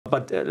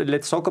But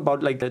let's talk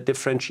about like the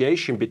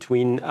differentiation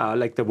between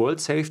like the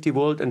world safety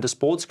world and the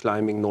sports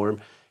climbing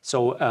norm.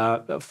 So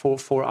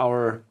for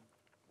our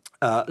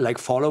like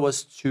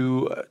followers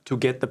to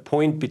get the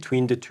point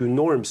between the two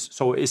norms.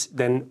 So is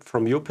then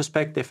from your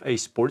perspective a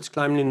sports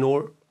climbing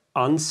norm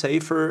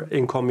unsafer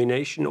in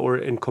combination or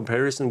in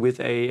comparison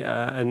with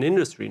an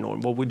industry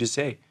norm? What would you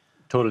say?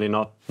 Totally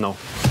not, no.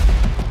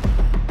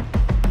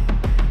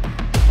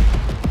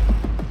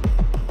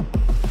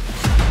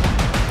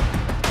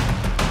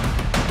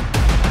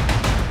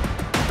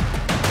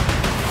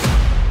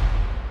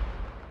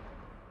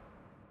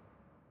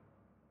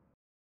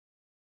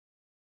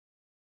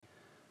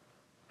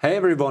 Hey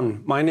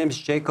everyone, my name is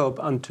Jacob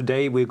and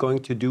today we're going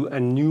to do a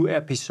new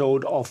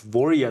episode of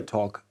Warrior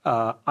Talk.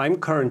 I'm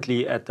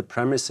currently at the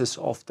premises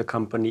of the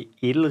company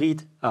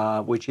Edelrid,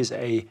 which is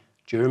a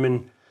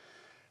German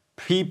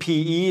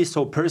PPE,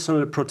 so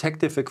personal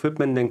protective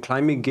equipment and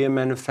climbing gear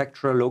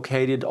manufacturer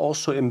located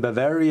also in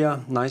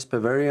Bavaria, nice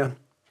Bavaria.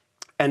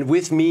 And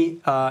with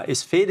me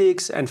is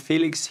Felix, and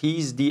Felix,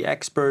 he's the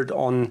expert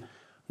on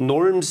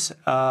norms,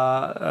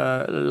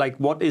 like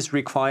what is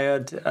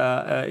required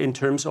in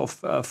terms of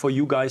for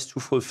you guys to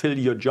fulfill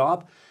your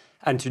job.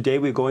 And today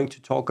we're going to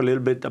talk a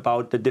little bit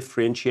about the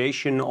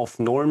differentiation of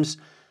norms,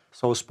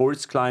 so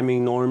sports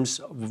climbing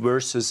norms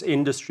versus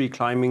industry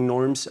climbing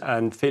norms.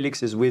 And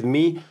Felix is with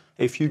me.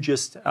 If you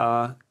just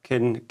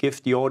can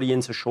give the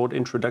audience a short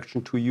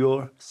introduction to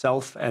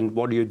yourself and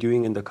what you're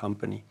doing in the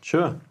company.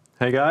 Sure.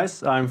 Hey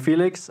guys, I'm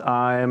Felix.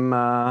 I'm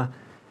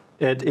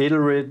at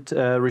Edelrid,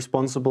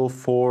 responsible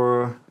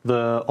for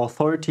the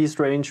authorities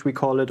range, we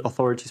call it,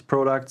 authorities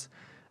products.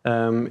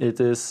 It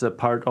is a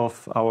part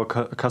of our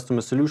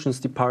customer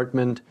solutions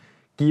department,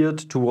 geared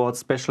towards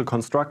special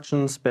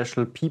construction,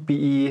 special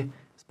PPE,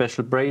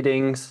 special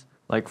braidings,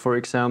 like for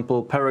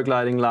example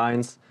paragliding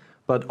lines,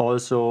 but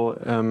also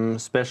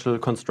special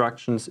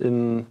constructions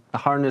in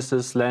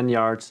harnesses,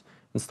 lanyards,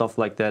 and stuff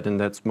like that. And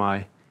that's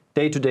my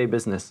day-to-day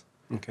business.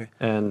 Okay.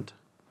 And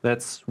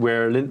that's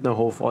where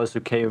Lindnerhof also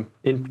came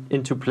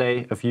into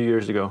play a few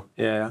years ago.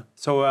 Yeah.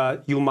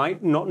 So you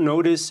might not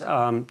notice,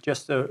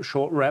 just a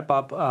short wrap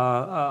up,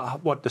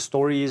 what the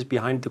story is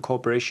behind the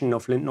cooperation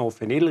of Lindnerhof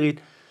and Edelrid.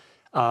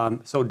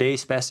 So they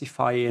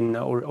specify in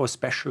or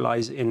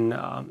specialize in,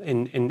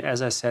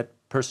 as I said,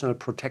 personal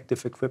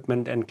protective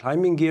equipment and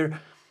climbing gear,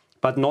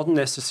 but not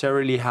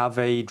necessarily have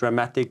a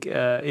dramatic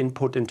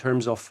input in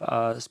terms of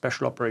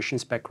special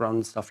operations background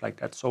and stuff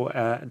like that. So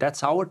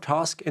that's our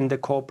task in the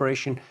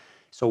cooperation.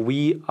 So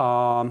we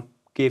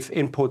give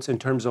inputs in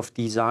terms of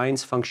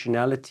designs,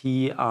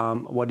 functionality,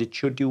 what it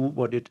should do,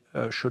 what it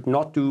should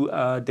not do,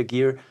 the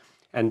gear.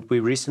 And we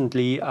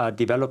recently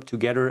developed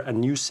together a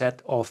new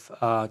set of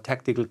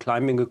tactical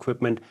climbing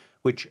equipment,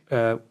 which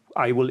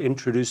I will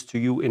introduce to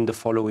you in the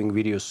following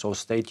videos. So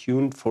stay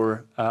tuned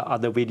for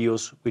other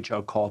videos which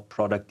are called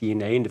Product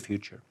DNA in the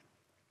future.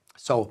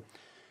 So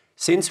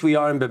since we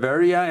are in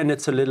Bavaria and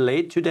it's a little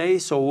late today,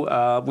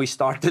 so we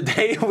start the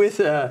day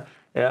with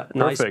yeah,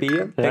 nice Perfect.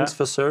 beer. Yeah. Thanks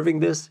for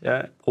serving this.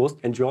 Yeah, Prost,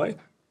 enjoy.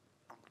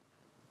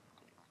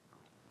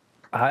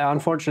 I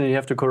unfortunately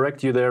have to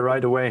correct you there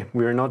right away.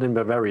 We're not in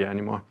Bavaria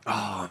anymore.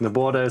 Oh, the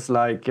border is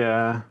like...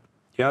 yeah,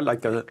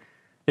 like a...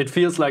 It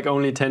feels like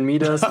only 10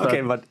 meters. Okay,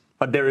 but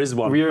there is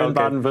one. We're in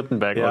okay.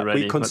 Baden-Württemberg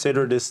already. We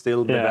consider this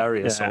still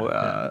Bavaria,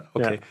 so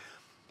okay.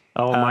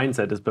 Yeah. Our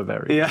mindset is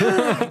Bavaria.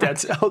 Yeah,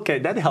 that's okay.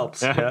 That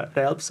helps. Yeah, that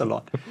helps a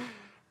lot.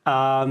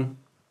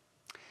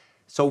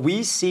 So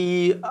we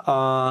see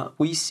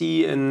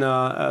in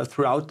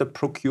throughout the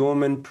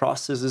procurement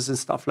processes and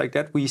stuff like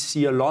that, we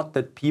see a lot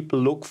that people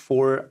look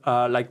for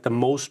like the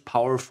most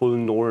powerful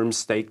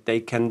norms they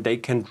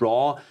can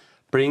draw,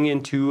 bring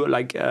into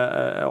like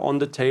on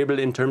the table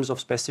in terms of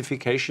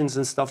specifications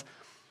and stuff.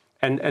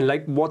 And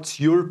like, what's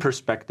your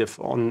perspective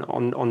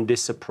on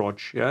this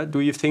approach? Yeah, do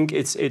you think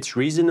it's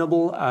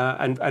reasonable?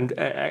 And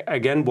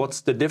again,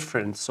 what's the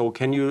difference? So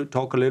can you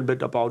talk a little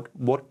bit about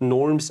what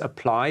norms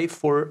apply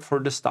for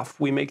the stuff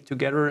we make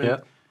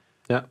together?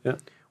 Yeah.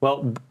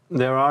 Well,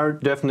 there are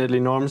definitely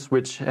norms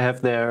which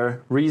have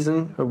their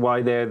reason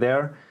why they're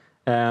there.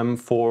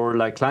 For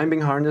like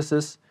climbing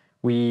harnesses,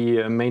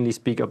 we mainly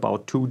speak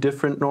about two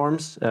different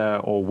norms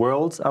or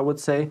worlds, I would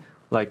say.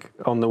 Like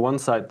on the one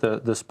side,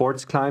 the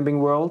sports climbing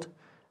world,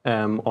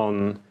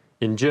 in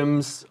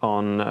gyms,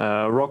 on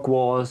rock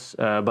walls,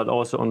 but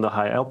also on the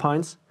high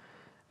alpines.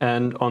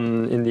 And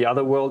in the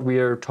other world, we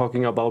are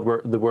talking about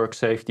the work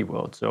safety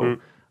world. So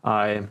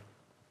I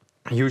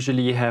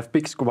usually have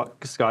big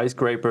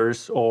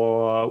skyscrapers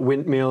or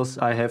windmills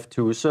I have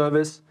to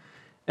service.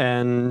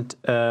 And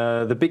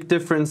the big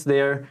difference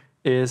there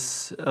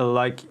is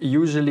like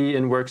usually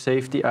in work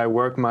safety, I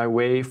work my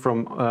way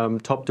from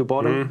top to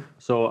bottom.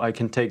 So I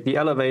can take the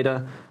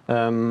elevator,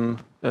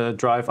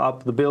 drive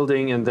up the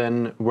building and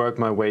then work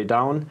my way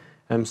down.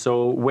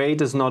 So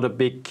weight is not a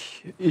big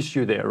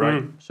issue there,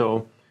 right?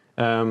 So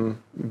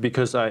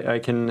because I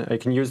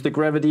can use the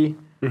gravity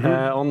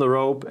on the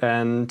rope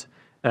and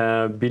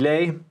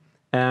belay.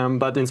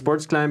 But in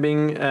sports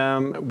climbing,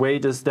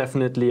 weight is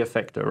definitely a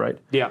factor, right?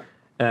 Yeah.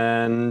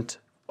 And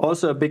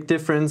Also, a big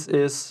difference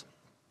is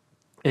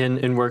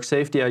in work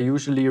safety, I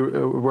usually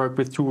work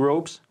with 2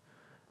 ropes.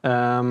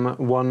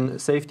 One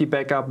safety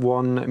backup,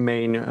 one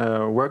main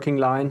working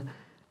line.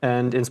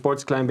 And in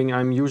sports climbing,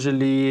 I'm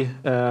usually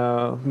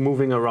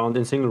moving around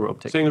in single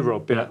rope technique. Single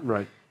rope, yeah,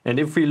 right. And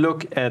if we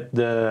look at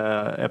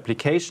the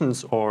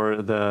applications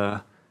or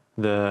the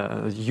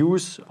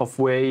use of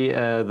way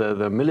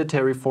the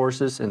military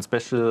forces and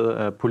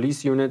special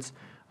police units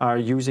are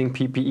using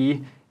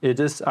PPE, it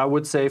is, I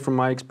would say, from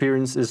my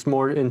experience, is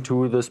more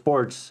into the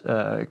sports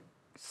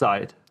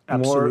side.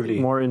 Absolutely.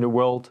 More in the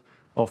world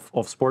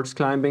of sports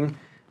climbing.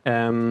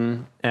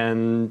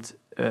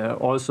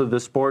 Also the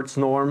sports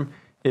norm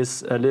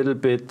is a little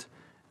bit,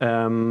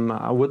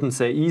 I wouldn't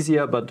say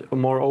easier, but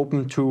more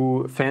open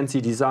to fancy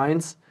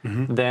designs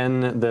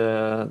than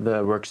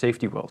the work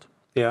safety world.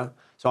 Yeah.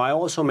 So I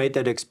also made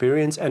that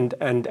experience, and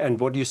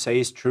what you say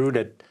is true,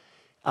 that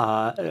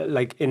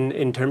like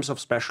in terms of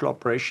special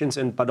operations,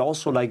 but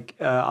also like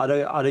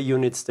other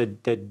units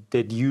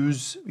that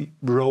use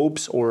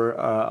ropes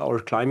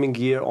or climbing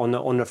gear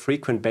on a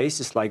frequent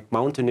basis, like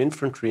mountain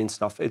infantry and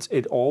stuff.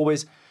 It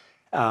always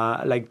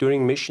like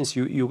during missions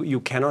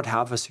you cannot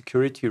have a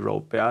security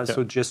rope. Yeah?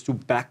 So just to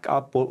back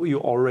up what you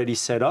already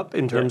set up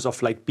in terms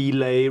of like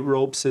belay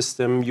rope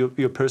system,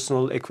 your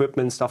personal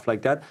equipment, stuff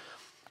like that.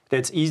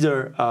 That's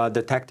either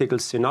the tactical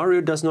scenario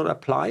does not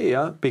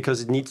apply,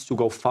 because it needs to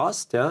go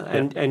fast,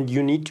 and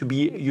you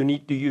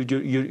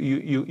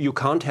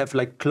can't have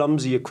like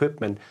clumsy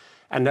equipment,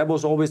 and that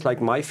was always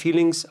like my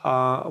feelings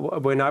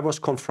when I was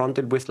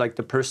confronted with like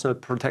the personal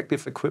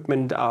protective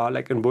equipment,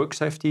 like in work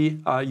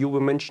safety, you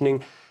were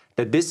mentioning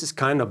that this is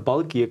kind of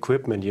bulky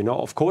equipment, you know.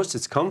 Of course,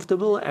 it's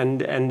comfortable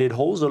and it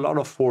holds a lot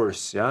of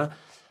force,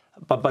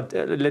 But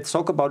let's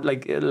talk about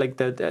like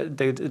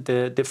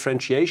the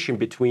differentiation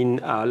between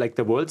like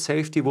the world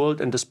safety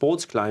world and the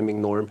sports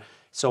climbing norm.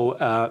 So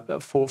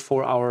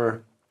for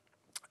our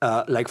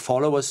like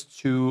followers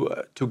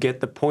to get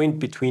the point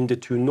between the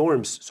 2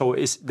 norms. So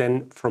is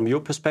then from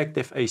your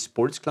perspective a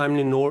sports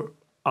climbing norm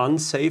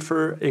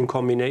unsafer in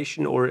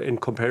combination or in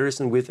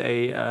comparison with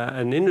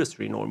an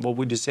industry norm? What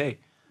would you say?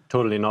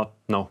 Totally not.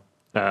 No.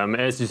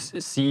 As you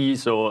see,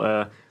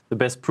 so. The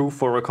best proof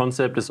for a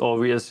concept is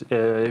always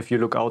if you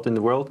look out in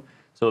the world.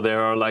 So there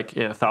are like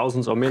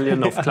thousands or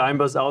millions of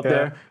climbers out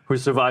there who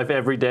survive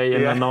every day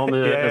in a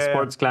normal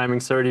sports climbing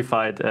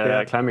certified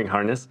climbing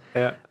harness.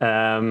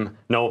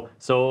 No,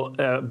 so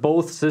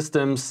both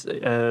systems,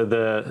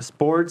 the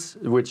sports,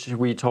 which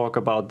we talk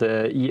about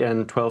the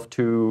EN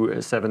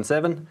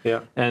 12277,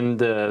 and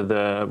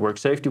the work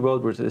safety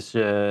world, which is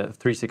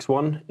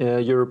 361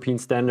 European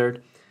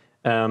standard.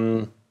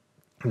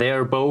 They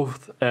are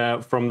both,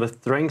 from the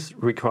strength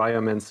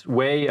requirements,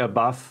 way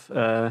above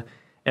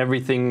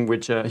everything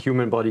which a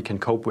human body can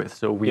cope with.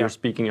 So we are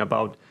speaking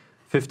about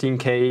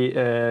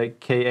 15K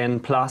kN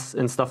plus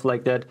and stuff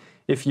like that.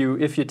 If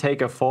you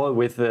take a fall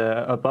with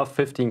above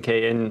 15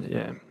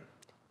 kN,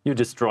 you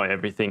destroy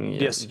everything.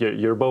 Yes.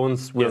 Your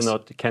bones will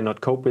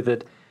cannot cope with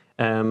it.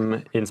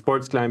 In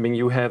sports climbing,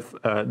 you have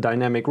a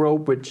dynamic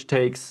rope which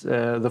takes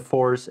the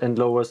force and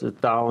lowers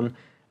it down.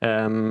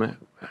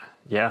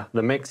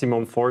 The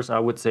maximum force, I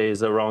would say,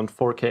 is around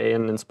 4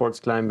 kN in sports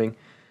climbing.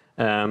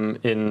 In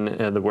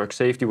the work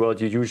safety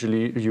world, you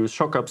usually use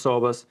shock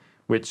absorbers,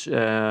 which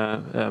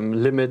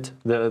limit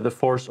the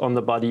force on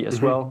the body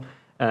as well.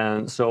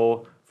 And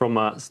so from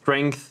a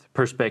strength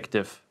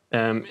perspective,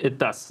 it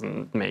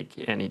doesn't make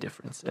any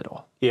difference at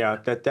all. Yeah,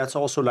 that's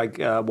also like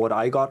what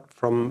I got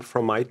from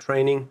my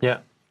training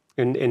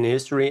in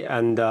history.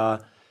 And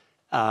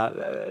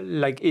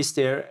like,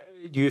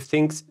 do you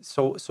think,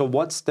 so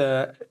what's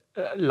the...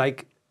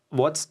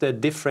 what's the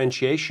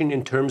differentiation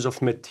in terms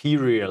of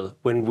material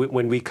when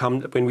we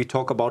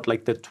talk about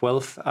like the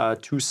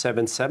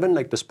 12277,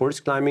 like the sports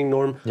climbing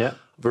norm,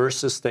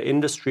 versus the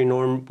industry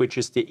norm, which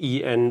is the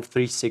EN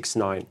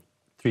 369?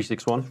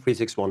 361.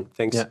 361.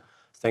 Thanks. Yeah.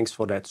 Thanks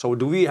for that. So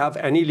do we have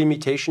any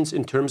limitations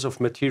in terms of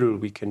material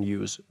we can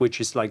use,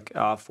 which is like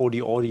for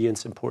the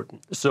audience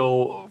important?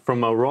 So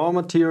from a raw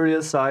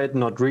material side,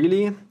 not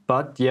really,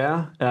 but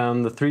the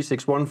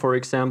 361, for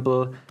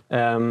example,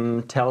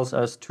 tells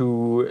us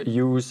to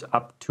use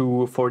up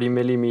to 40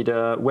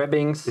 millimeter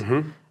webbings.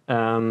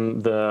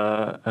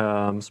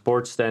 The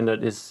sports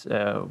standard is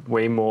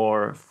way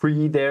more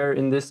free there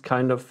in this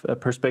kind of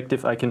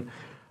perspective. I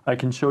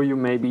can show you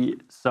maybe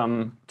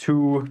some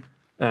 2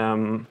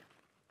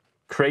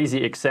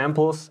 crazy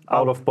examples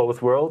out of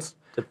both worlds.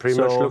 That pretty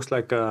much looks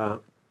like a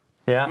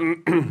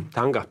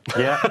tanga.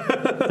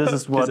 This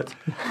is what.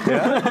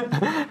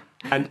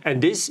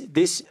 And this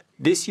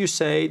you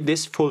say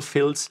this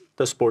fulfills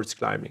the sports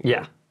climbing.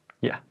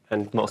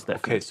 And most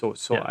definitely. Okay,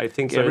 so I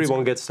think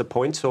everyone gets the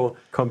point. So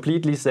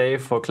completely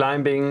safe for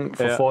climbing,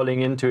 for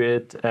falling into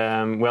it.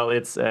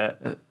 It's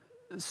a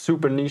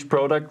super niche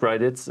product,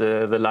 right? It's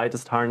the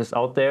lightest harness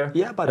out there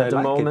at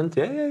the moment.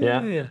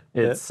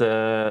 It's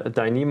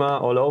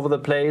Dyneema all over the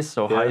place,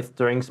 so high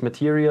strength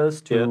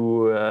materials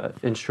to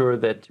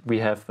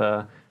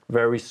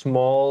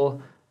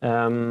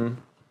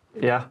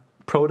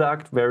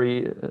product, very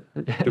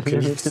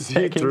limited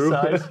packing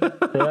size.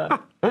 Yeah.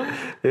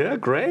 Yeah,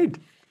 great.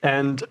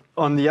 And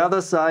on the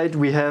other side,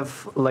 we have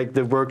like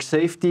the work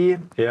safety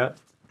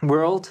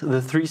world,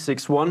 the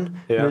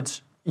 361,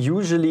 which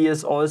usually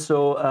is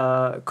also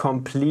a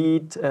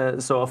complete,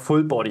 so a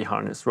full body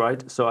harness, right?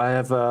 So I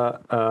have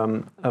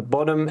a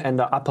bottom and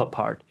an upper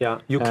part. Yeah,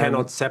 you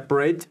cannot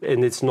separate,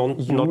 and it's not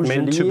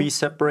meant to be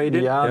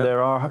separated. Yeah,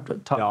 there are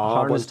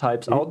harness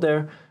types out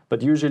there,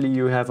 but usually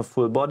you have a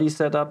full body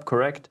setup,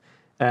 correct?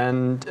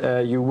 And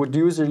you would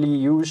usually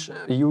use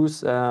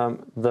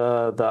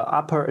the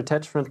upper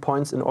attachment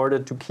points in order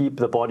to keep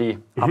the body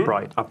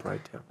upright.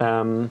 Upright,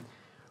 yeah.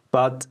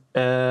 But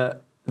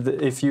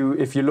if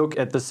you look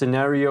at the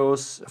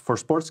scenarios for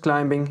sports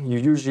climbing, you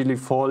usually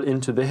fall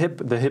into the hip.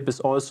 The hip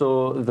is also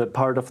the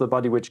part of the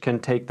body which can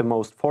take the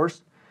most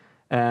force.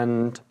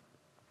 And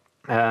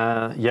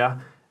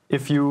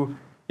if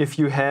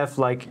you have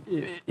like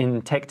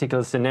in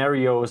tactical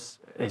scenarios,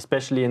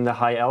 especially in the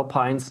high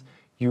alpines,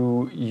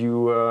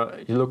 you're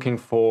looking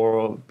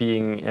for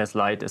being as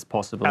light as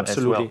possible.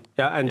 Absolutely. As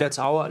well. Yeah, and that's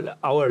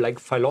our like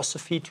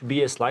philosophy, to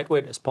be as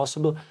lightweight as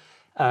possible.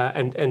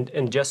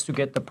 And just to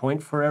get the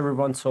point for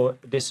everyone, so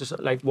this is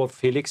like what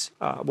Felix,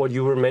 what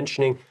you were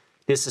mentioning.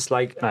 This is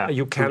like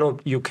you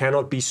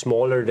cannot be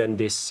smaller than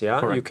this.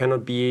 Yeah, correct. You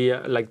cannot be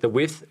like the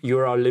width. You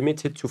are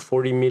limited to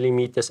 40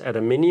 millimeters at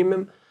a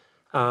minimum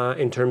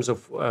in terms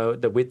of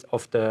the width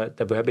of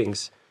the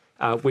webbings,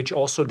 which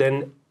also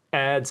then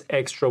adds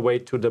extra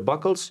weight to the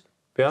buckles.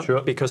 Yeah,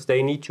 sure. Because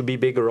they need to be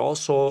bigger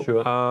also.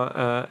 Sure.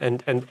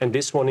 And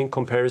this one in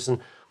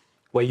comparison,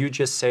 where you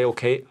just say,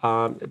 okay,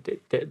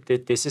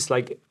 this is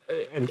like,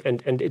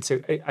 and it's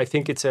I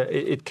think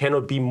it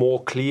cannot be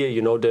more clear,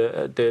 you know,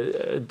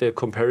 the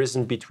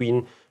comparison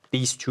between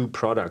these two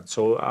products.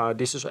 So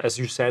this is, as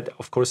you said,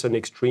 of course, an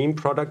extreme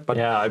product. But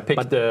yeah, I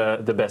picked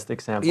the best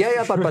example.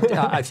 Yeah, but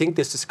I think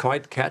this is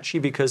quite catchy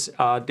because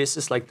this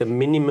is like the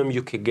minimum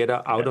you can get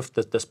out of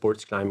the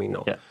sports climbing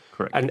now. Yeah,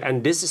 correct.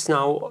 And this is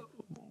now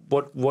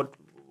what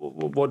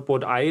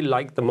I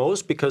like the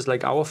most, because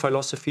like our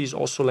philosophy is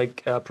also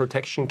like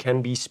protection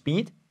can be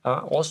speed,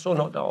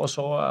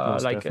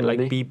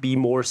 be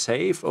more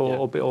safe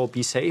or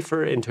be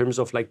safer in terms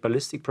of like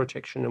ballistic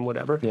protection and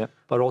whatever. Yeah.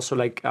 But also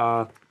like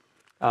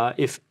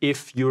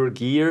if your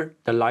gear,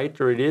 the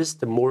lighter it is,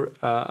 the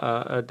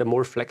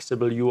more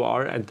flexible you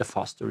are and the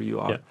faster you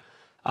are.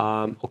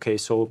 Yeah. Okay,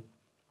 so.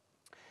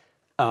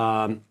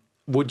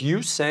 Would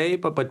you say,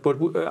 but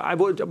I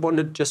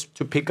wanted just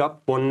to pick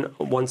up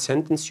one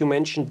sentence you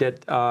mentioned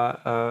that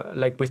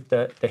like with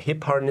the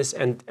hip harness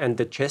and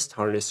the chest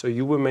harness. So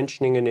you were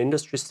mentioning an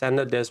industry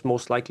standard. There's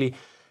most likely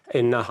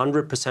in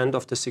 100%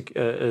 of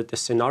the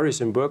scenarios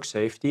in work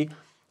safety,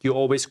 you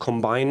always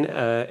combine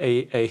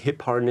a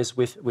hip harness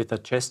with a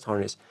chest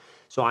harness.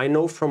 So I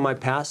know from my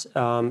past,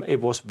 it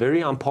was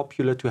very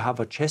unpopular to have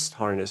a chest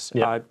harness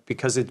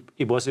because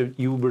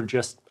you were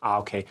just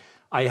okay.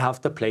 I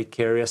have the plate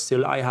carrier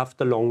still, I have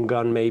the long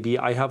gun maybe,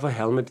 I have a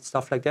helmet,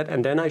 stuff like that.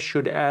 And then I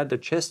should add the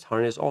chest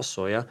harness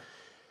also, yeah?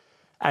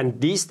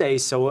 And these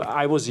days, so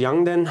I was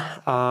young then,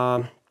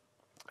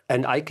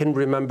 and I can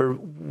remember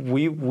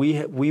we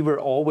were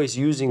always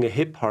using a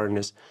hip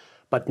harness.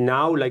 But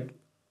now,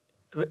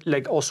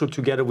 like also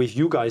together with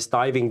you guys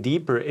diving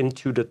deeper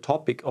into the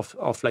topic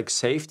of like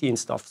safety and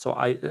stuff. So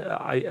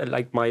I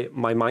like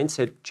my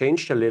mindset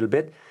changed a little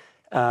bit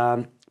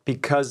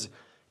because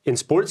in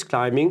sports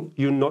climbing,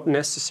 you not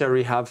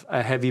necessarily have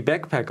a heavy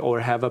backpack or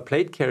have a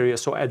plate carrier,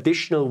 so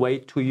additional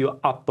weight to your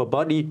upper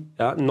body,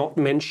 not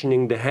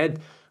mentioning the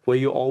head, where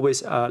you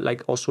always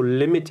like also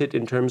limited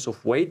in terms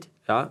of weight.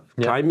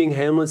 Climbing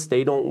helmets,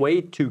 they don't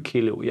weigh 2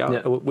 kilo.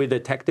 With a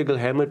tactical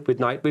helmet with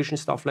night vision,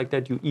 stuff like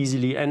that, you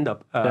easily end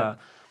up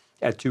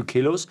at 2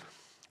 kilos.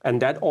 And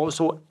that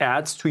also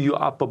adds to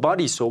your upper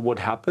body. So what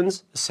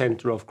happens? The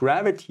center of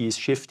gravity is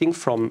shifting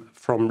from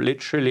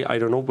literally, I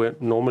don't know, where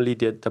normally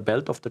the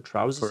belt of the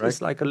trousers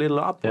is like a little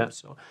upwards.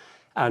 So,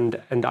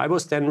 and I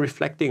was then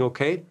reflecting,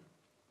 okay,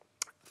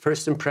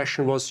 first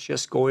impression was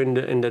just go in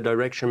the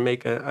direction,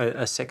 make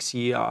a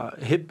sexy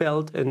hip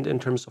belt in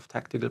terms of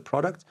tactical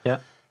product. Yeah.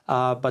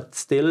 But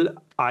still,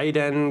 I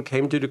then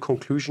came to the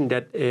conclusion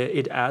that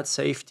it adds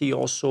safety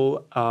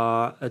also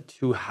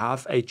to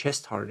have a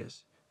chest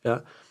harness. Yeah.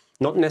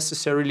 Not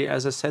necessarily,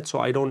 as I said, so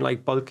I don't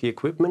like bulky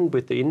equipment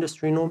with the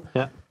industry norm.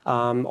 Yeah.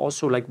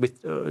 Also like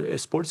with a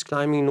sports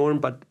climbing norm,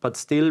 but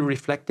still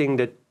reflecting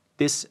that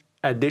this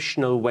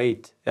additional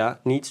weight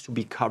needs to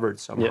be covered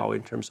somehow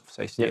in terms of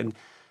safety. Yeah.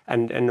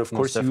 And of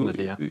course,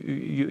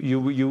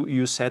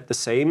 you said the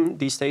same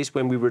these days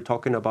when we were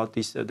talking about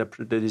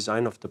the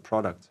design of the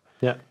product.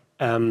 Yeah.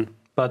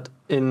 But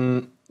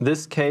in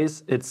this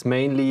case, it's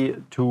mainly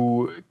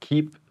to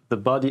keep the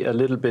body a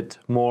little bit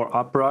more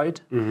upright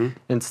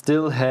and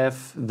still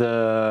have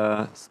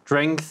the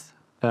strength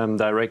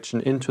direction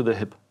into the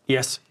hip.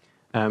 Yes.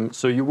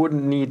 So you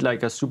wouldn't need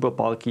like a super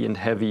bulky and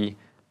heavy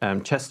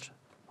chest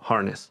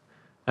harness.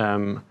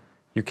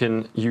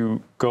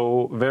 You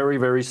go very,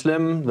 very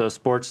slim. The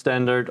sports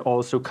standard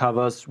also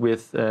covers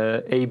with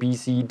A, B,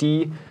 C,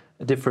 D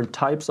different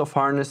types of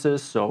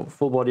harnesses, so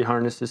full body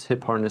harnesses,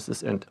 hip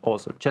harnesses, and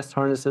also chest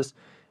harnesses.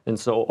 And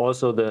so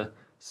also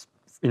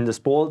in the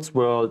sports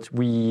world,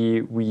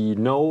 we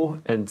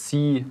know and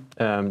see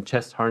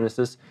chest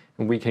harnesses,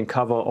 and we can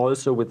cover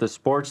also with the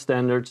sports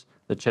standards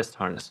the chest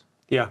harness.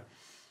 Yeah,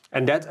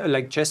 and that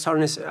like chest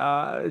harness,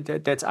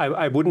 that's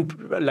I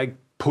wouldn't like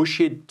push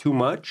it too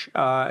much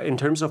in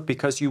terms of,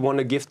 because you want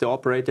to give the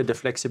operator the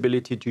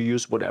flexibility to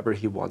use whatever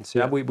he wants.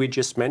 Yeah, we're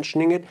just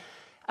mentioning it.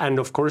 And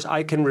of course,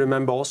 I can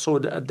remember also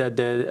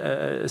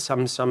that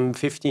some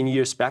 15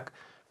 years back,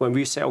 when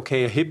we say,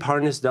 okay, a hip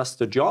harness does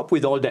the job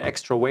with all the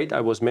extra weight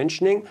I was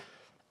mentioning,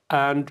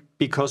 and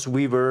because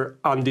we were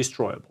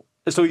undestroyable.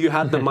 So you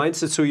had the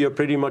mindset, so you're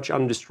pretty much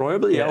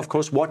undestroyable. Yeah, of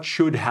course, what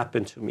should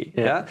happen to me?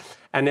 Yeah.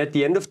 And at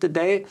the end of the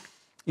day,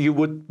 you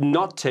would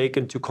not take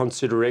into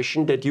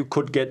consideration that you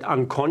could get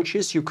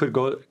unconscious, you could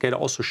get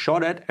also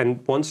shot at, and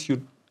once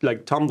you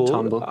like tumble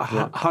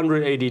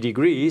 180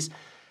 degrees,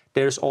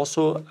 there's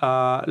also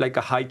like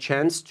a high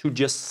chance to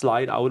just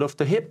slide out of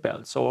the hip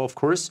belt. So of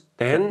course,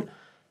 then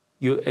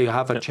you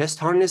have a chest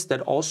harness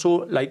that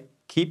also like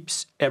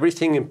keeps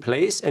everything in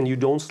place, and you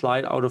don't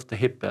slide out of the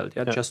hip belt.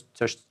 Yeah,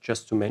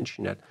 just to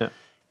mention that. Yeah.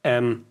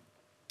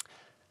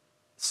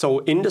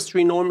 So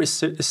industry norm is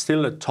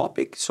still a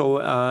topic. So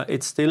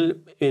it's still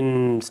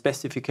in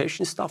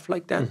specification stuff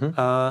like that.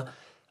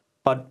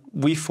 But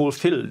we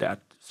fulfill that.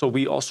 So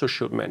we also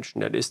should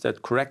mention that. Is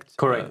that correct?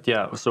 Correct.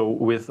 Yeah. So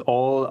with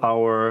all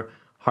our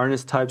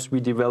harness types we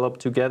develop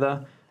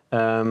together,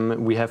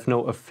 we have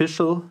no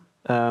official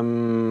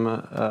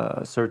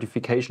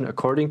certification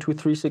according to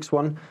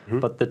 361,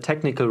 but the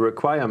technical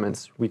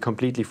requirements we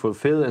completely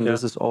fulfill, and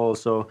this is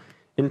also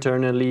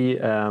internally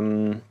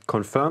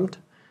confirmed.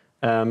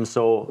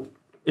 So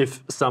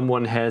if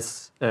someone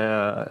has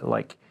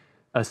like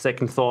a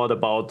second thought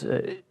about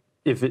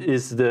if it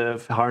is the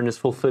harness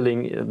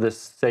fulfilling the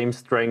same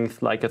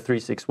strength like a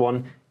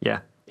 361, yeah,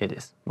 it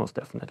is, most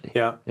definitely.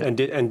 Yeah.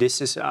 And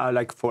this is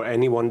like for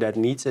anyone that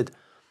needs it.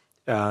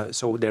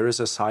 So there is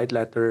a side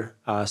letter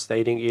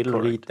stating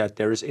Edelrid that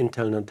there is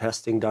internal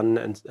testing done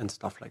and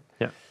stuff like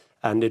that. Yeah.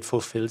 And it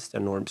fulfills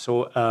the norm.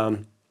 So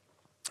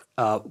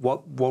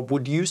what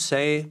would you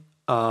say,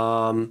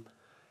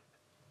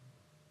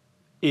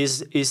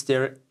 is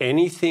there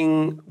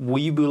anything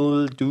we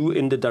will do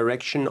in the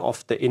direction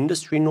of the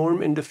industry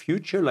norm in the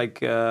future,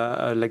 like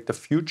the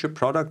future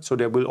product? So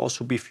there will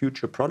also be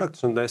future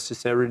products, not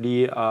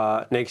necessarily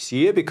next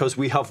year, because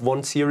we have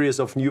one series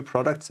of new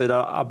products that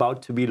are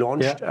about to be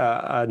launched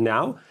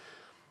now.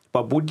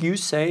 But would you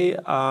say,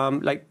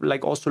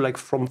 like also like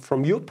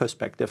from your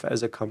perspective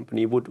as a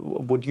company,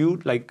 would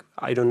you like,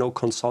 I don't know,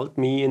 consult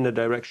me in the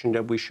direction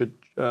that we should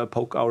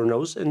poke our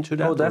nose into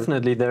that? Oh,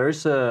 definitely. There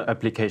is an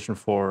application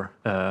for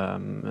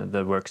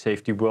the work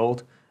safety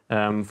world.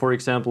 For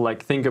example,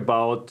 like think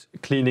about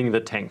cleaning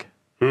the tank.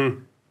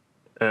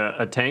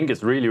 A tank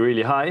is really,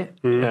 really high.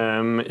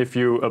 If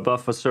you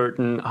above a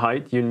certain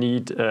height, you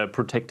need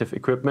protective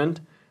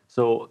equipment.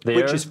 So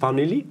which is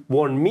funnily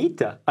 1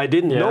 meter. I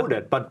didn't know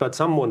that, but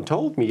someone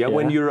told me.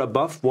 When you're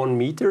above 1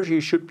 meter, you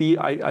should be,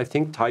 I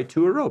think, tied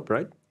to a rope,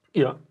 right?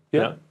 Yeah.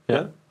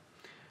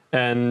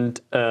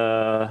 And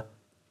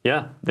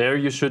there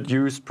you should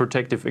use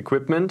protective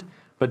equipment,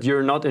 but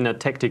you're not in a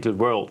tactical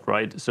world,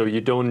 right? So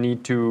you don't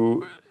need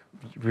to.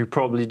 We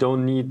probably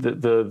don't need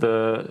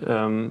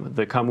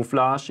the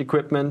camouflage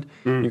equipment.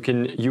 You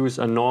can use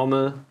a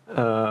normal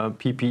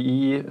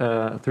PPE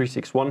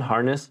 361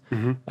 harness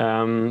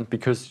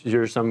because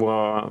you're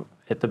somewhere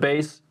at the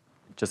base,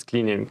 just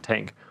cleaning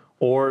tank.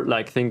 Or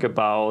like think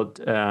about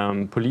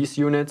police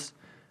units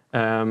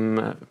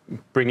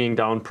bringing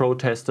down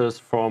protesters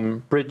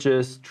from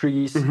bridges,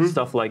 trees,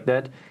 stuff like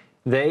that.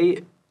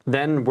 They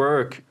then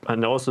work,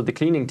 and also the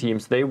cleaning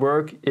teams, they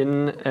work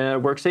in a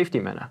work safety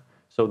manner.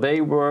 So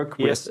they work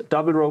with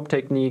double rope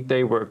technique,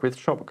 they work with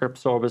shock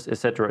absorbers,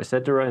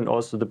 etc., and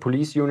also the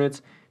police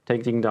units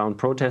taking down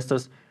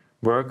protesters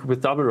work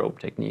with double rope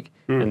technique.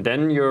 And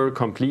then you're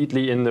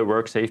completely in the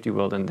work safety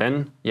world. And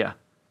then,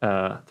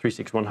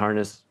 361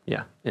 harness,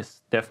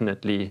 is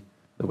definitely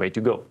the way to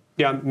go.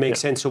 Yeah,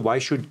 makes sense. So why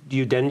should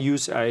you then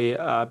use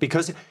a,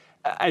 because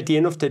at the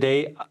end of the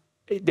day,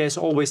 there's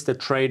always the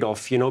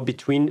trade-off,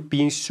 between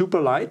being super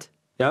light,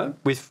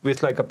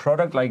 with like a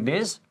product like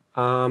this,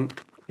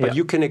 but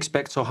you can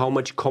expect, so how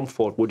much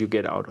comfort would you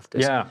get out of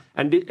this? Yeah.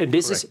 And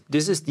this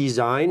is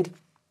designed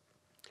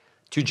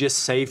to just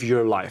save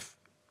your life.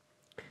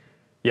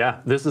 Yeah,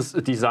 this is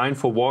designed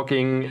for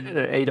walking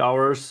 8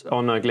 hours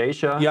on a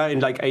glacier. Yeah, in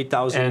like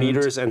 8,000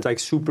 meters and like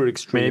super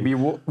extreme. Maybe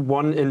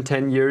 1 in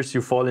 10 years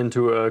you fall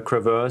into a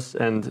crevasse,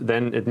 and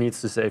then it needs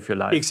to save your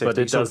life. Exactly.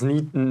 But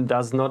it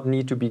does not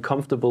need to be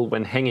comfortable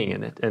when hanging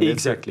in it. And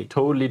it's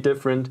totally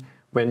different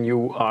when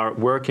you are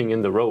working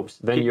in the ropes.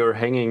 Then you're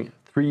hanging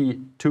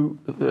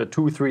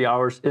 2-3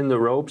 hours in the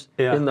ropes,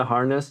 in the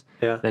harness.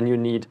 Then you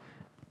need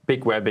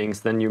big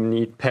webbings, then you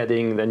need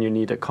padding, then you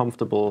need a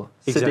comfortable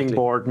sitting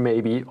board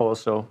maybe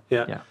also.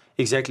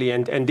 Exactly.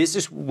 And this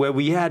is where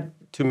we had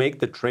to make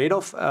the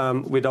trade-off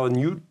with our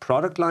new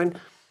product line.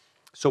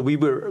 So we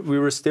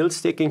were still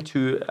sticking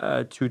to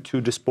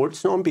the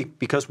sports norm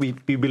because we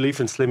believe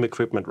in slim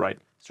equipment, right?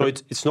 So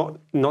it's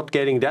not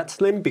getting that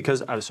slim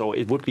because so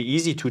it would be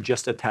easy to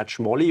just attach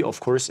MOLLE. Of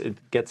course, it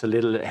gets a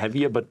little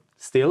heavier, but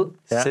still,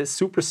 it's a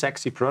super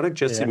sexy product.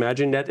 Just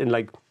imagine that in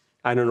like,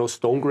 I don't know,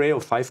 stone gray or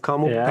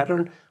 5-camo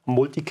pattern,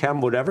 multicam,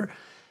 whatever.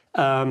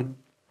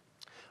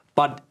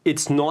 But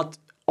it's not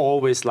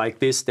always like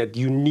this, that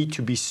you need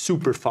to be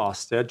super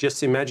fast.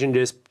 Just imagine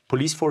there's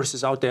police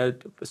forces out there.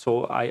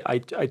 So I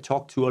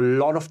talked to a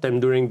lot of them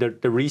during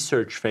the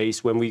research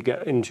phase when we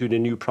get into the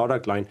new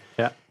product line.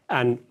 Yeah.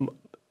 And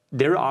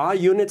there are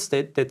units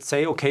that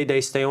say, okay, they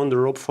stay on the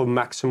rope for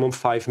maximum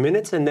 5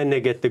 minutes and then they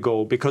get the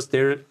go because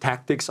their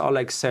tactics are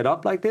like set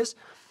up like this.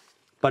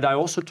 But I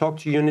also talk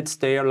to units,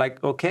 they are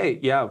like, okay,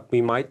 yeah,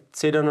 we might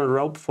sit on a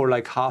rope for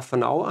like half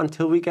an hour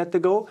until we get the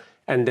go.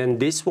 And then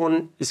this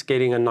one is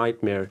getting a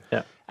nightmare.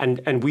 Yeah.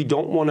 And we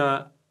don't want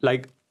to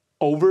like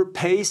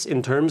overpace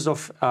in terms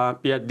of,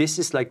 this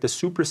is like the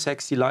super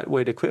sexy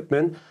lightweight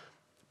equipment.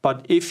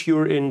 But if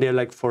you're in there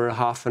like for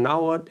half an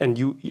hour and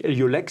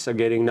your legs are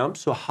getting numb,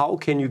 so how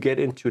can you get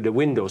into the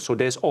window? So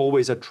there's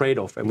always a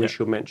trade-off, and we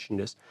should mention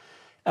this.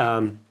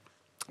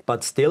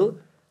 But still,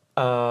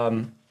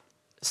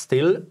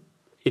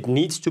 it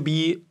needs to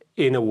be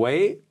in a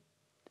way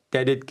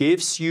that it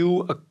gives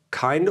you a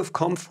kind of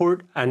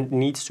comfort and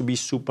needs to be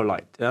super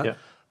light. Yeah?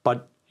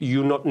 But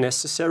you not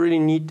necessarily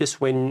need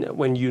this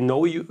when you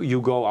know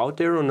you go out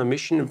there on a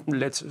mission.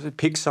 Let's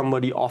pick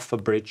somebody off a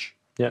bridge.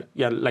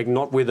 Yeah, like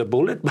not with a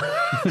bullet,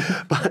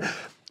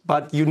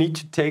 but you need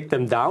to take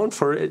them down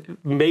for it,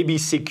 maybe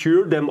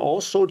secure them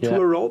also to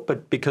a rope,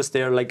 but because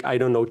they're like, I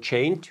don't know,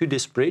 chained to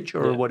this bridge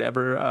or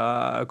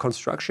whatever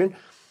construction.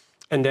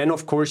 And then,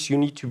 of course, you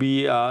need to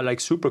be like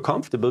super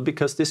comfortable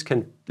because this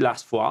can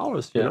last for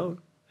hours, you know.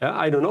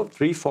 I don't know,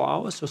 3-4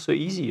 hours or so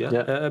easy,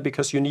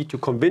 because you need to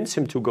convince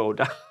him to go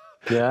down.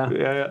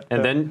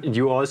 And then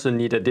you also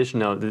need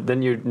additional,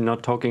 then you're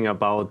not talking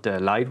about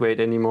lightweight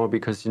anymore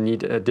because you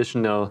need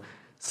additional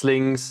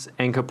slings,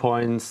 anchor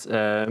points,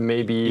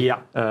 maybe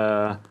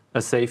a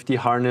safety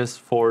harness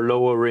for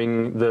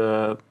lowering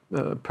the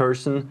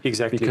person.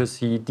 Exactly. Because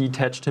he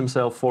detached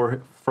himself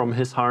from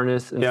his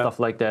harness and stuff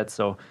like that.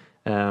 So,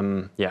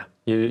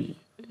 you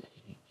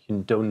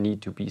don't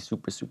need to be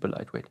super, super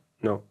lightweight.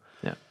 No.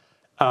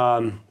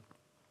 Yeah.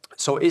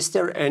 So is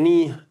there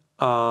any,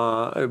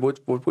 what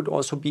would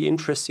also be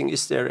interesting,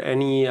 is there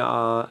any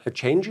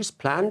changes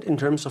planned in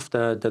terms of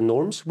the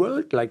norms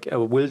world? Like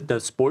will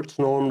the sports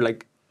norm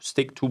like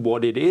stick to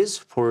what it is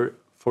for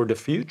the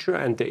future,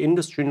 and the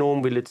industry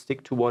norm, will it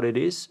stick to what it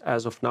is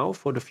as of now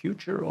for the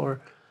future?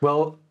 Or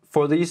well,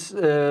 for these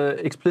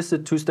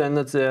explicit 2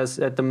 standards, there's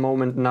at the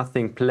moment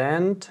nothing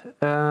planned,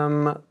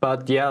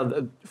 but yeah,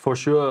 for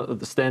sure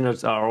the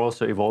standards are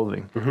also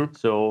evolving.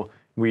 So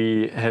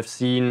we have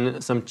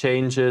seen some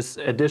changes,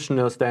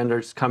 additional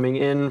standards coming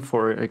in,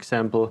 for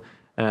example,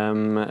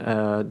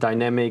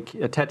 dynamic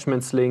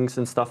attachment slings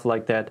and stuff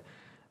like that.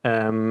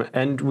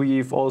 And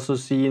we've also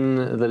seen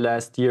the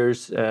last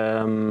year's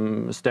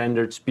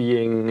standards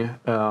being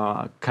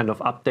kind of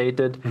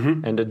updated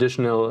and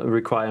additional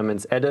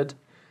requirements added.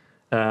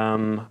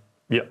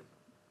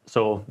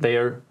 So they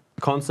are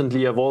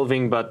constantly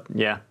evolving, but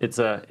it's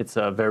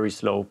a very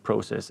slow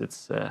process.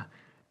 It's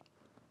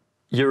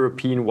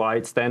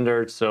European-wide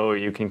standard, so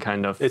you can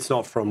kind of... It's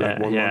not from like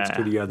one month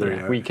to the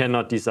other. We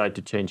cannot decide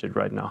to change it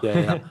right now.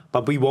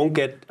 But we won't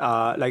get,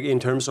 like in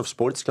terms of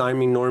sports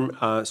climbing norm,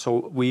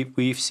 so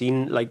we've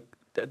seen like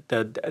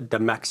the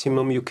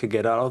maximum you could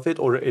get out of it,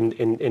 or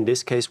in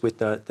this case with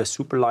the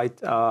super light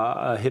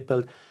hip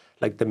belt,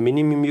 like the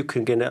minimum you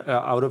can get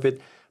out of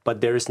it. But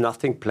there is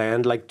nothing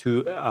planned like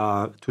to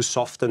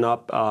soften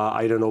up,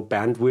 I don't know,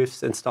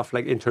 bandwidths and stuff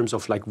like in terms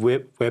of like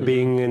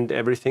webbing and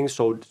everything.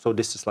 So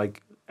this is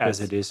like as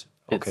it is.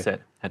 Okay. It's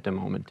set at the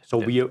moment. So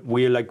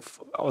we're like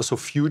also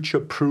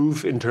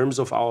future-proof in terms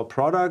of our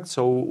product.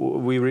 So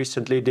we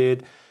recently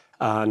did,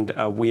 and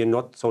we are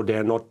not. So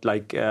they're not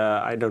like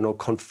I don't know,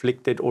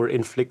 conflicted or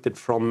inflicted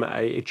from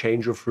a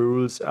change of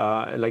rules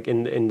like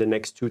in the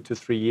next 2 to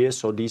 3 years.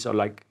 So these are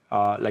like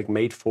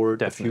made for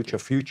the future,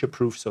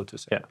 future-proof, so to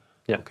say.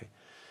 Yeah. Okay.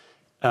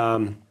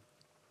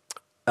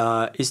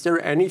 Is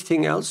there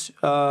anything else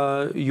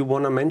you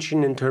want to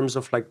mention in terms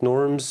of like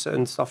norms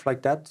and stuff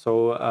like that?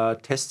 So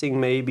testing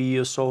maybe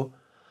or so.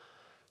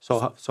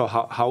 So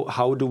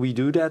how do we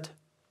do that?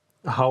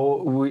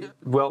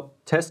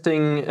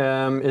 Testing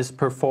is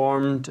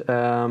performed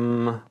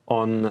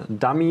on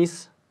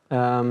dummies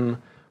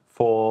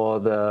for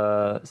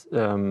the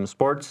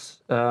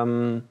sports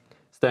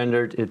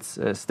standard. It's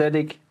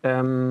static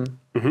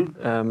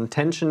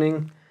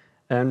tensioning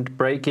and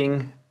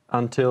braking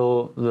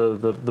until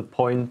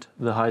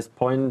the highest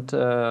point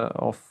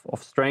of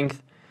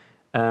strength.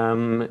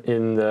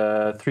 In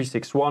the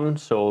 361,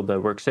 so the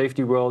work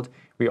safety world,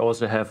 we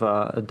also have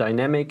a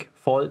dynamic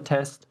fault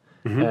test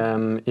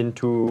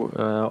into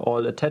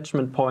all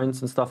attachment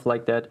points and stuff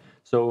like that.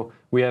 So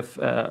we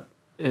have,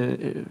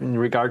 in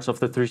regards of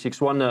the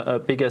 361, a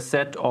bigger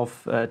set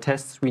of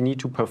tests we need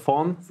to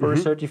perform for a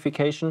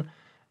certification.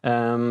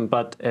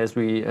 But as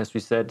we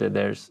said,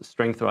 there's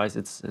strength-wise,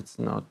 it's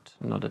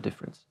not a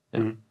difference. Yeah.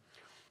 Mm-hmm.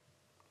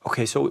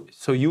 Okay,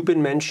 so you've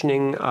been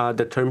mentioning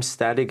the term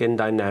static and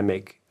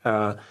dynamic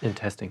in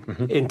testing.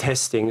 In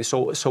testing.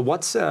 So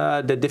what's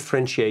the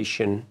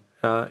differentiation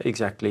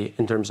exactly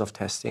in terms of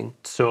testing?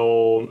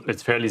 So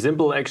it's fairly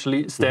simple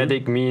actually.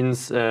 Static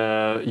means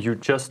you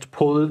just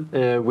pull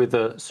with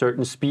a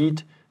certain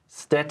speed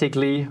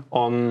statically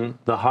on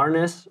the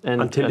harness and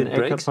until it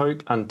breaks.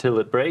 Until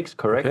it breaks,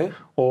 correct. Okay.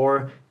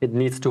 Or it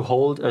needs to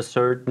hold a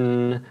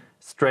certain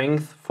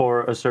strength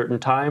for a certain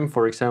time.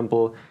 For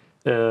example,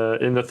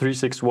 in the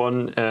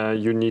 361,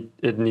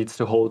 it needs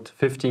to hold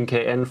 15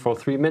 kN for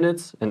 3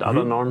 minutes, and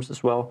other norms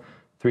as well.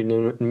 3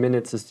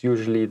 minutes is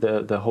usually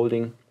the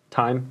holding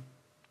time.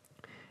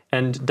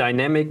 And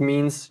dynamic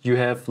means you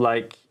have,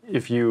 like,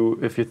 if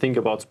you think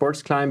about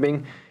sports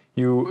climbing,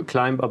 you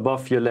climb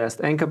above your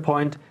last anchor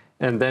point,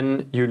 and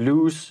then you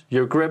lose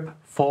your grip,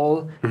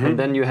 fall, and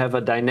then you have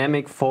a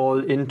dynamic fall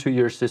into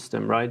your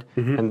system, right?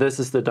 And this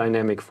is the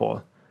dynamic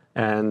fall.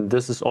 And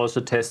this is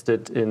also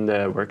tested in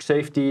the work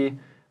safety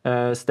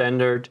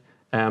standard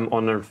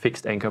on a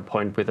fixed anchor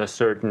point with a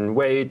certain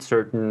weight,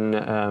 certain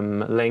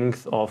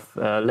length of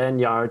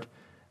lanyard,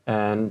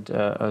 and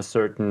a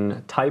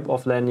certain type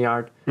of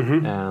lanyard.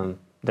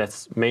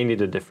 That's mainly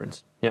the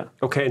difference. Yeah.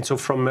 Okay, and so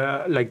from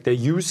like the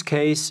use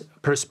case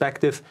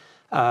perspective,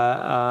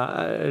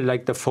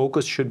 like the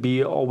focus should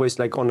be always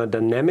like on a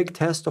dynamic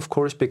test, of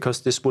course,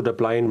 because this would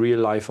apply in real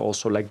life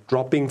also, like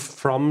dropping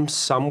from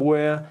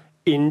somewhere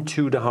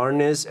into the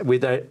harness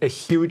with a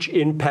huge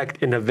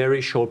impact in a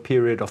very short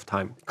period of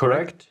time.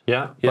 Correct?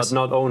 Yeah, yes. But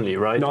not only,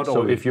 right? Not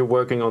so only. If you're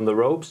working on the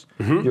ropes,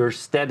 you're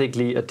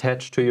statically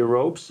attached to your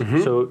ropes,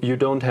 so you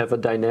don't have a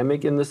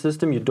dynamic in the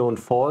system, you don't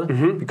fall,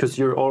 because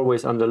you're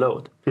always under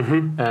load.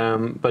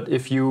 But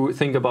if you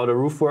think about a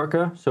roof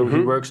worker, so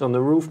he works on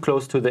the roof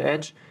close to the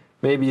edge,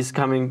 maybe he's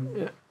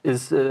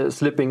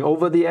slipping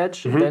over the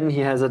edge, then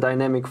he has a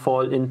dynamic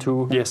fall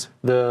into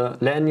the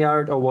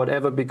lanyard or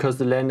whatever, because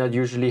the lanyard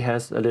usually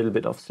has a little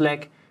bit of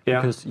slack,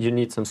 because you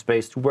need some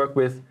space to work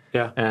with.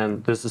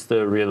 And this is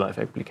the real life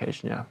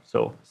application.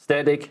 So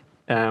static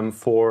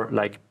for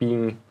like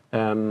being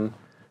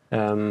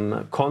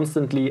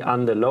constantly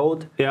under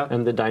load,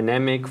 and the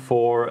dynamic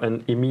for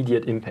an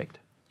immediate impact.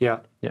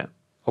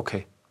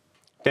 Okay.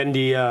 Then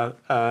the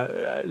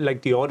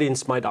like the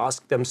audience might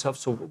ask themselves,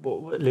 so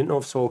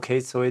Lindnerhof, so okay,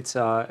 so it's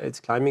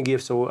climbing gear,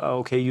 so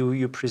okay,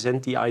 you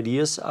present the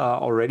ideas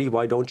already.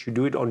 Why don't you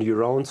do it on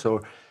your own?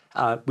 So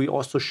we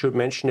also should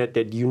mention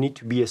that you need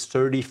to be a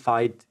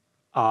certified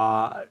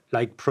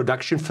like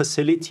production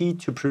facility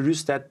to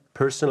produce that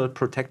personal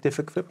protective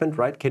equipment,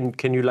 right?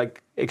 Can you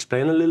like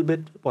explain a little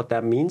bit what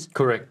that means?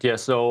 Correct. Yeah.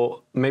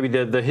 So maybe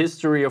the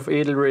history of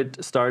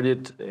Edelrid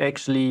started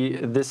actually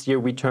this year.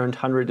 We turned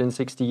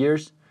 160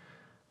 years.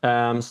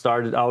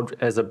 Started out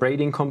as a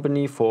braiding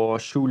company for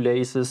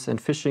shoelaces and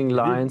fishing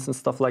lines and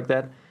stuff like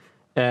that.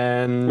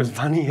 And it was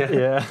funny,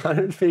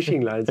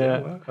 fishing lines.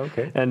 Wow.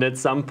 Okay. And at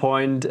some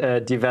point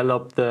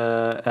developed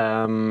the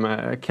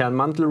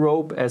𝗙𝗹𝗹𝗁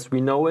rope as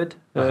we know it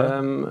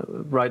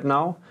right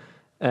now.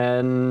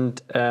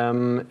 And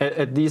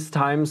at these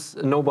times,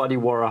 nobody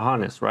wore a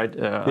harness, right?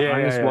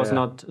 Harness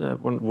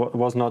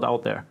was not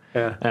out there.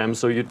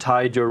 So you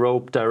tied your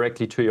rope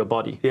directly to your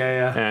body.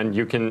 And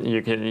you can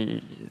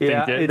think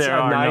that there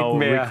are no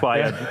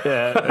required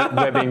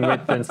webbing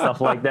width and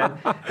stuff like that.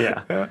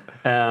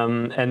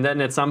 And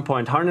then at some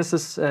point,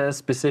 harnesses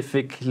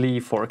specifically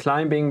for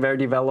climbing were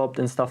developed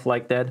and stuff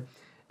like that.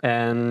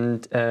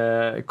 And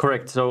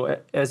correct. So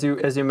as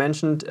you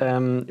mentioned,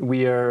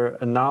 we are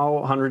now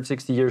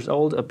 160 years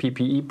old, a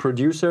PPE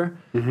producer.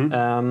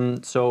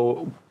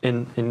 So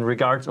in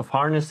regards of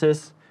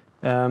harnesses,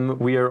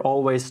 we are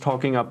always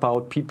talking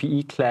about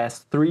PPE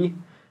class 3,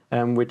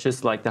 which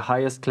is like the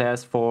highest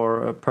class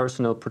for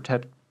personal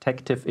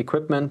protective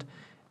equipment,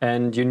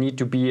 and you need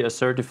to be a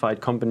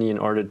certified company in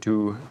order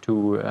to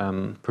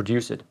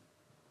produce it.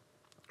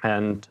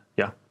 And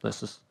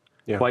this is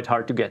quite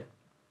hard to get.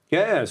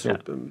 So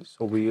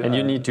we and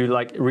you need to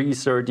like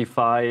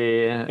recertify.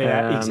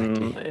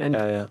 Exactly. And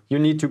you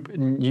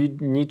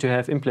need to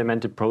have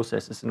implemented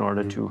processes in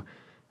order to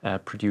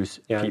produce.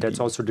 PPE. That's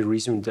also the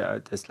reason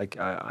that that's like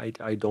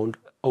I don't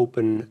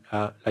open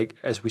like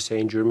as we say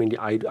in Germany.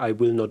 I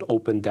will not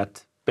open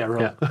that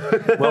barrel.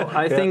 Well,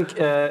 I think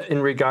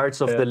in regards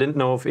of the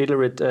Lindnerhof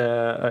Edelrid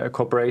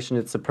corporation,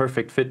 it's a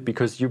perfect fit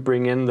because you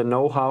bring in the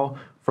know-how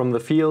from the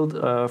field,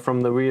 from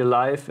the real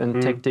life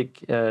and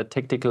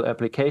tactical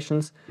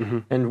applications.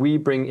 And we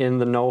bring in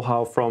the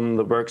know-how from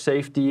the work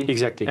safety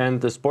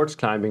and the sports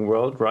climbing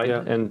world, right?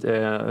 And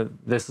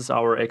this is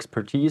our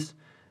expertise.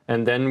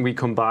 And then we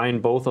combine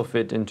both of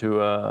it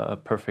into a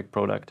perfect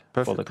product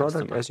for the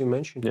customer. As you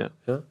mentioned.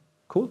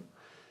 Cool.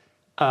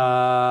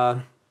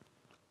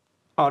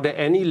 Are there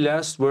any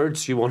last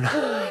words you want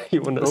to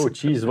Oh,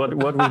 geez, what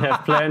we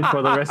have planned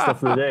for the rest of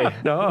the day?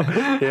 No,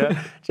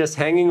 just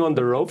hanging on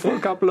the rope for a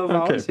couple of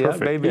hours.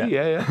 Perfect. Maybe.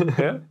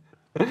 Okay.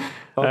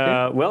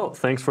 Well,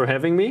 thanks for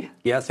having me.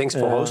 Thanks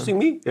for hosting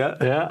me.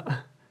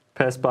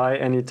 pass by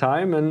any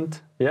time,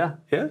 and yeah.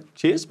 Yeah,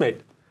 cheers,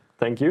 mate.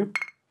 Thank you.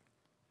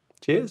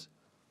 Cheers.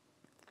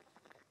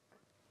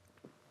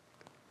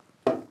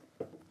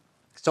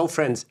 So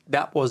friends,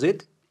 that was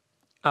it.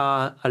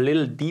 A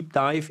little deep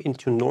dive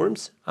into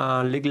norms,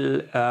 a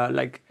little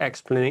like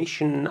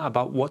explanation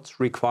about what's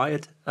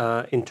required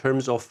in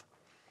terms of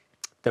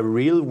the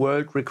real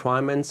world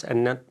requirements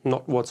and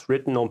not what's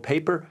written on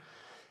paper.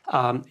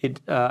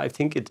 I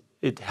think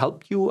it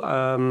helped you.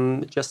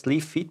 Just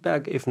leave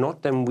feedback. If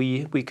not, then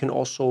we can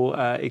also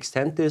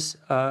extend this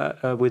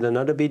with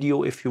another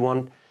video if you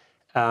want.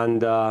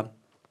 And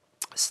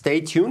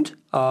stay tuned.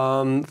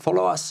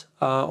 Follow us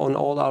on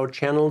all our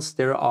channels.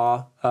 There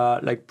are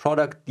like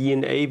product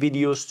DNA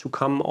videos to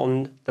come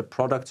on the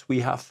products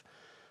we have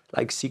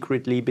like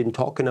secretly been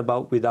talking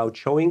about without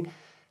showing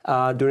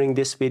during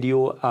this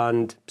video.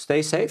 And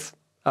stay safe.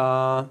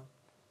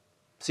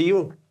 See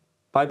you.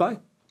 Bye-bye.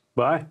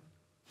 Bye.